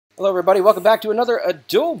Hello everybody, welcome back to another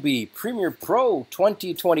Adobe Premiere Pro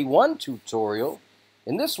 2021 tutorial.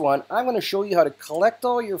 In this one, I'm going to show you how to collect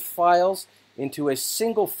all your files into a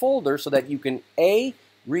single folder so that you can A,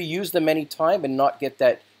 reuse them anytime and not get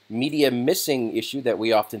that media missing issue that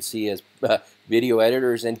we often see as video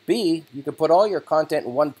editors, and B, you can put all your content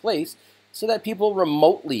in one place so that people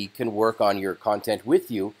remotely can work on your content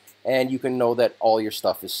with you and you can know that all your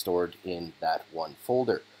stuff is stored in that one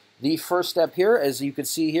folder. The first step here, as you can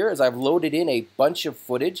see here, is I've loaded in a bunch of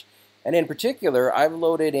footage, and in particular, I've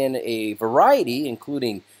loaded in a variety,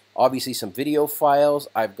 including obviously some video files.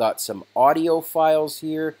 I've got some audio files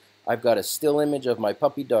here. I've got a still image of my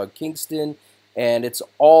puppy dog Kingston, and it's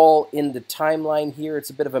all in the timeline here.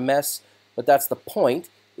 It's a bit of a mess, but that's the point,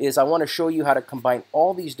 is I want to show you how to combine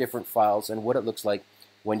all these different files and what it looks like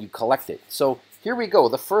when you collect it. So here we go.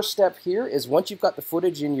 The first step here is once you've got the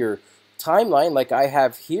footage in your timeline like I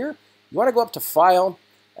have here, you want to go up to File,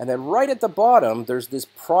 and then right at the bottom there's this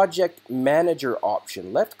Project Manager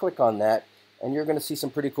option. Left click on that and you're going to see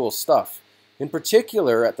some pretty cool stuff. In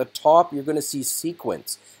particular, at the top you're going to see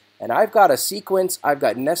Sequence, and I've got a sequence, I've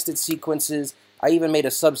got nested sequences, I even made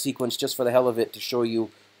a subsequence just for the hell of it to show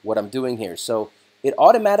you what I'm doing here. So it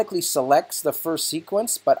automatically selects the first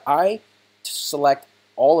sequence, but I select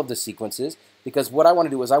all of the sequences, because what I want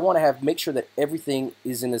to do is I want to make sure that everything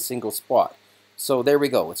is in a single spot. So there we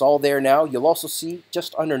go. It's all there now. You'll also see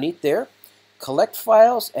just underneath there, collect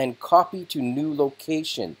files and copy to new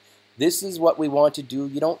location. This is what we want to do.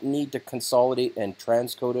 You don't need to consolidate and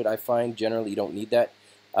transcode it. I find generally you don't need that.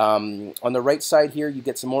 On the right side here, you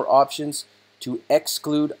get some more options to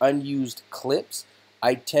exclude unused clips.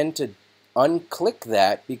 I tend to unclick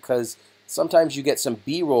that because sometimes you get some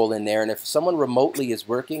B-roll in there, and if someone remotely is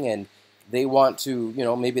working and they want to,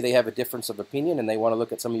 maybe they have a difference of opinion and they want to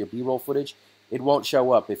look at some of your B-roll footage, it won't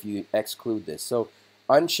show up if you exclude this. So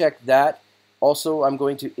uncheck that. Also, I'm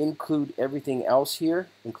going to include everything else here,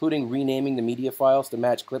 including renaming the media files to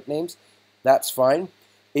match clip names. That's fine.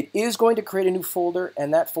 It is going to create a new folder,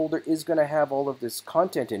 and that folder is going to have all of this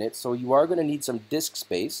content in it, so you are going to need some disk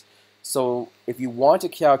space. So if you want to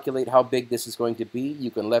calculate how big this is going to be, you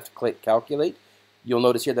can left-click Calculate. You'll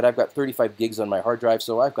notice here that I've got 35 gigs on my hard drive,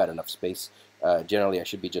 so I've got enough space. Generally, I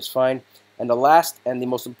should be just fine. And the last and the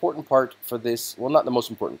most important part for this, well, not the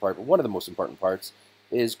most important part, but one of the most important parts,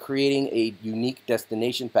 is creating a unique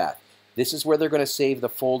destination path. This is where they're going to save the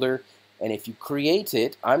folder, and if you create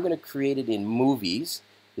it, I'm going to create it in Movies,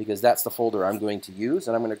 because that's the folder I'm going to use,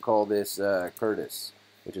 and I'm going to call this Curtis,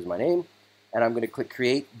 which is my name, and I'm going to click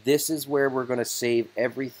Create. This is where we're going to save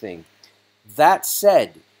everything. That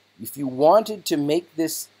said, if you wanted to make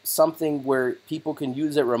this something where people can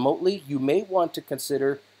use it remotely, you may want to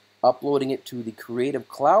consider uploading it to the Creative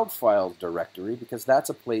Cloud Files directory, because that's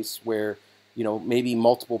a place where, maybe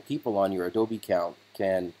multiple people on your Adobe account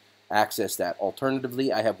can access that.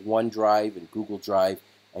 Alternatively, I have OneDrive and Google Drive,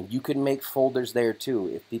 and you can make folders there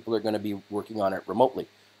too if people are going to be working on it remotely.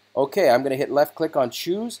 Okay, I'm going to hit left click on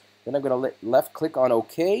Choose, then I'm going to left click on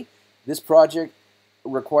OK. This project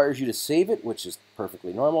requires you to save it, which is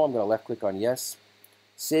perfectly normal. I'm going to left click on Yes.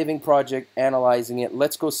 Saving project, analyzing it.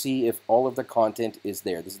 Let's go see if all of the content is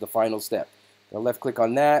there. This is the final step. I'm going to left click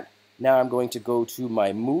on that. Now I'm going to go to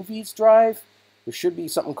my Movies drive. There should be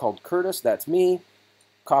something called Curtis. That's me.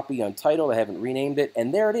 Copy untitled. I haven't renamed it.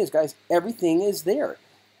 And there it is, guys. Everything is there.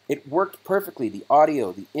 It worked perfectly. The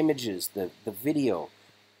audio, the images, the video.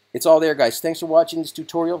 It's all there, guys. Thanks for watching this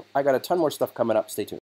tutorial. I got a ton more stuff coming up. Stay tuned.